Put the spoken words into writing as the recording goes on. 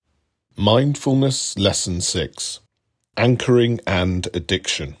Mindfulness Lesson 6: Anchoring and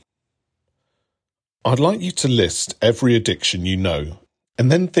Addiction. I'd like you to list every addiction you know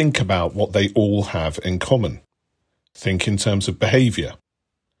and then think about what they all have in common. Think in terms of behaviour.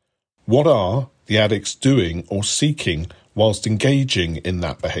 What are the addicts doing or seeking whilst engaging in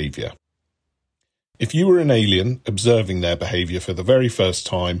that behaviour? If you were an alien observing their behaviour for the very first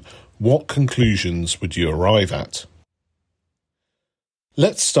time, what conclusions would you arrive at?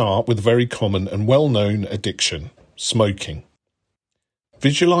 Let's start with a very common and well-known addiction, smoking.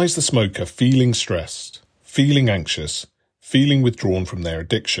 Visualize the smoker feeling stressed, feeling anxious, feeling withdrawn from their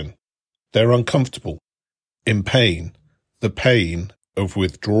addiction. They're uncomfortable, in pain, the pain of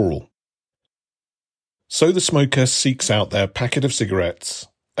withdrawal. So the smoker seeks out their packet of cigarettes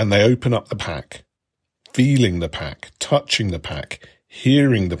and they open up the pack, feeling the pack, touching the pack,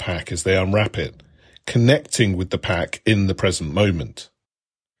 hearing the pack as they unwrap it, connecting with the pack in the present moment.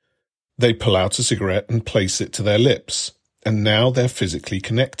 They pull out a cigarette and place it to their lips, and now they're physically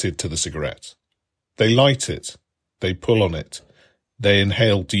connected to the cigarette. They light it, they pull on it, they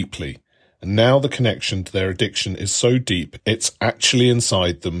inhale deeply, and now the connection to their addiction is so deep it's actually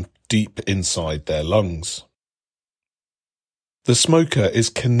inside them, deep inside their lungs. The smoker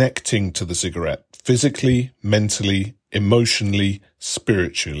is connecting to the cigarette physically, mentally, emotionally,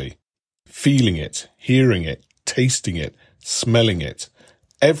 spiritually, feeling it, hearing it, tasting it, smelling it.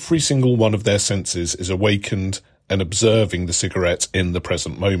 Every single one of their senses is awakened and observing the cigarette in the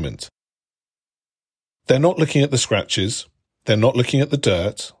present moment. They're not looking at the scratches, they're not looking at the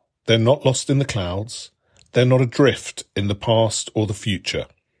dirt, they're not lost in the clouds, they're not adrift in the past or the future.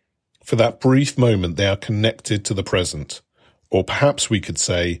 For that brief moment they are connected to the present, or perhaps we could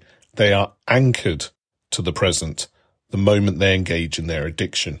say they are anchored to the present, the moment they engage in their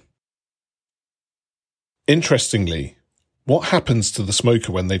addiction. Interestingly, what happens to the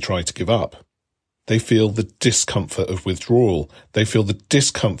smoker when they try to give up? They feel the discomfort of withdrawal. They feel the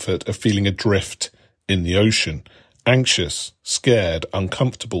discomfort of feeling adrift in the ocean, anxious, scared,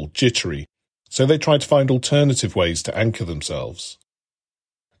 uncomfortable, jittery. So they try to find alternative ways to anchor themselves.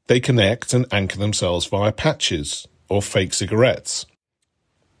 They connect and anchor themselves via patches or fake cigarettes.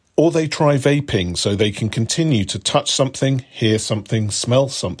 Or they try vaping so they can continue to touch something, hear something, smell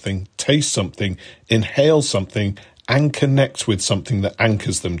something, taste something, inhale something, and connect with something that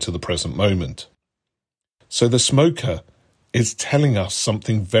anchors them to the present moment. So the smoker is telling us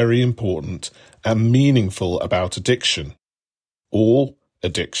something very important and meaningful about addiction. All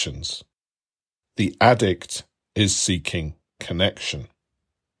addictions. The addict is seeking connection.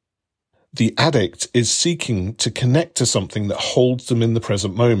 The addict is seeking to connect to something that holds them in the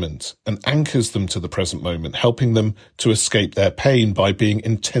present moment and anchors them to the present moment, helping them to escape their pain by being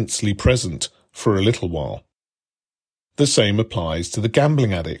intensely present for a little while. The same applies to the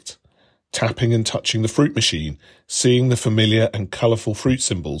gambling addict. Tapping and touching the fruit machine, seeing the familiar and colourful fruit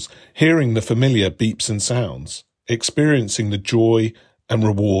symbols, hearing the familiar beeps and sounds, experiencing the joy and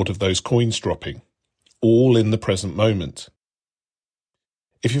reward of those coins dropping, all in the present moment.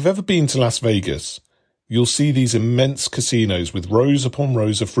 If you've ever been to Las Vegas, you'll see these immense casinos with rows upon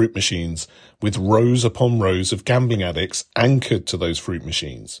rows of fruit machines, with rows upon rows of gambling addicts anchored to those fruit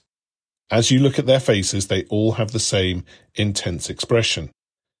machines. As you look at their faces, they all have the same intense expression.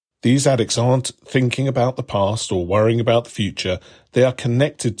 These addicts aren't thinking about the past or worrying about the future. They are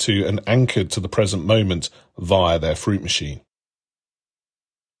connected to and anchored to the present moment via their fruit machine.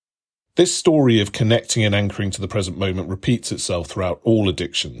 This story of connecting and anchoring to the present moment repeats itself throughout all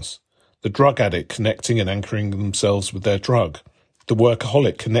addictions. The drug addict connecting and anchoring themselves with their drug. The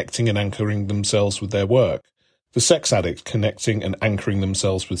workaholic connecting and anchoring themselves with their work. The sex addict connecting and anchoring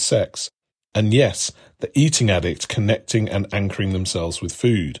themselves with sex. And yes, the eating addict connecting and anchoring themselves with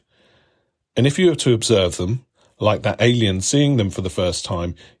food. And if you were to observe them, like that alien seeing them for the first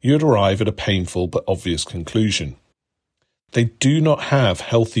time, you would arrive at a painful but obvious conclusion. They do not have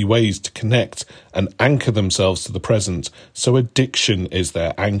healthy ways to connect and anchor themselves to the present, so addiction is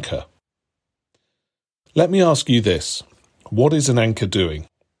their anchor. Let me ask you this. What is an anchor doing?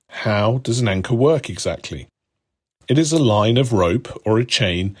 How does an anchor work exactly? It is a line of rope or a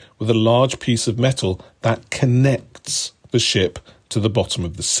chain with a large piece of metal that connects the ship to the bottom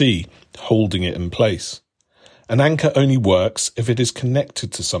of the sea, holding it in place. An anchor only works if it is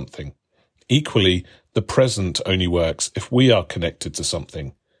connected to something. Equally, the present only works if we are connected to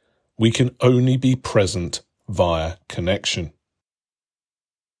something. We can only be present via connection.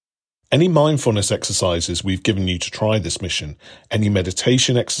 Any mindfulness exercises we've given you to try this mission, any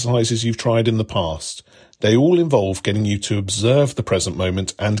meditation exercises you've tried in the past, they all involve getting you to observe the present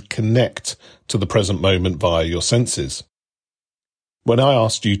moment and connect to the present moment via your senses. When I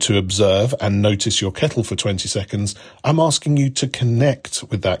asked you to observe and notice your kettle for 20 seconds, I'm asking you to connect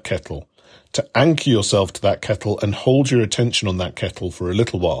with that kettle, to anchor yourself to that kettle and hold your attention on that kettle for a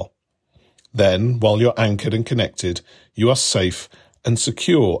little while. Then, while you're anchored and connected, you are safe and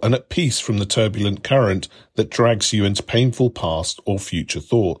secure and at peace from the turbulent current that drags you into painful past or future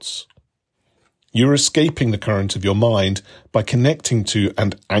thoughts. You're escaping the current of your mind by connecting to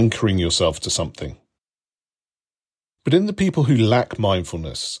and anchoring yourself to something. But in the people who lack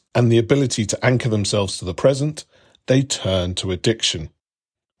mindfulness and the ability to anchor themselves to the present, they turn to addiction,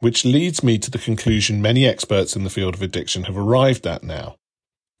 which leads me to the conclusion many experts in the field of addiction have arrived at now.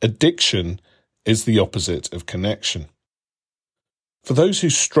 Addiction is the opposite of connection. For those who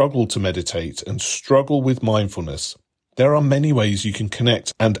struggle to meditate and struggle with mindfulness, there are many ways you can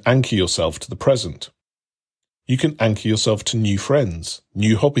connect and anchor yourself to the present. You can anchor yourself to new friends,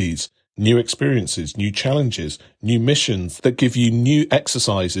 new hobbies, new experiences, new challenges, new missions that give you new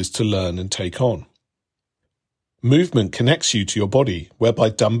exercises to learn and take on. Movement connects you to your body, whereby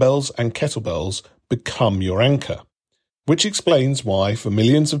dumbbells and kettlebells become your anchor, which explains why, for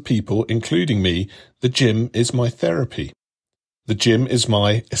millions of people, including me, the gym is my therapy. The gym is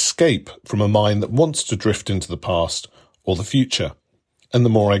my escape from a mind that wants to drift into the past or the future. And the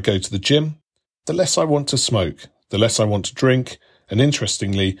more I go to the gym, the less I want to smoke, the less I want to drink, and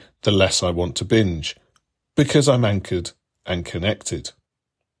interestingly, the less I want to binge, because I'm anchored and connected.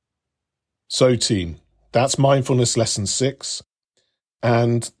 So team, that's Mindfulness Lesson 6.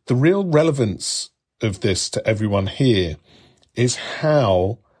 And the real relevance of this to everyone here is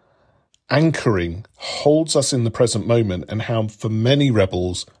how anchoring holds us in the present moment and how for many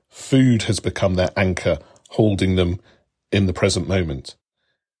rebels, food has become their anchor, holding them in the present moment.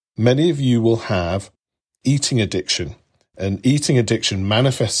 Many of you will have eating addiction. And eating addiction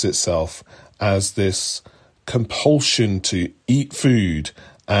manifests itself as this compulsion to eat food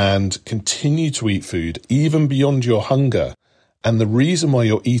and continue to eat food even beyond your hunger. And the reason why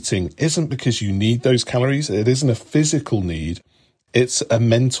you're eating isn't because you need those calories. It isn't a physical need. It's a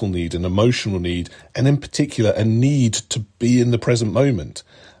mental need, an emotional need, and in particular, a need to be in the present moment.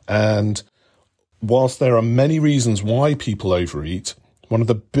 And whilst there are many reasons why people overeat, one of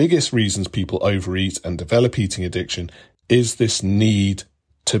the biggest reasons people overeat and develop eating addiction is this need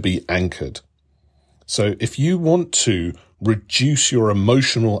to be anchored. So if you want to reduce your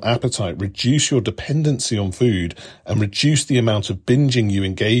emotional appetite, reduce your dependency on food, and reduce the amount of binging you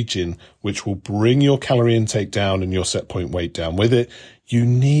engage in, which will bring your calorie intake down and your set point weight down with it, you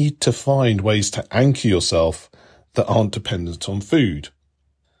need to find ways to anchor yourself that aren't dependent on food.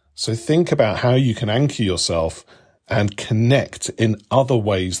 So think about how you can anchor yourself and connect in other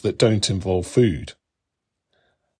ways that don't involve food.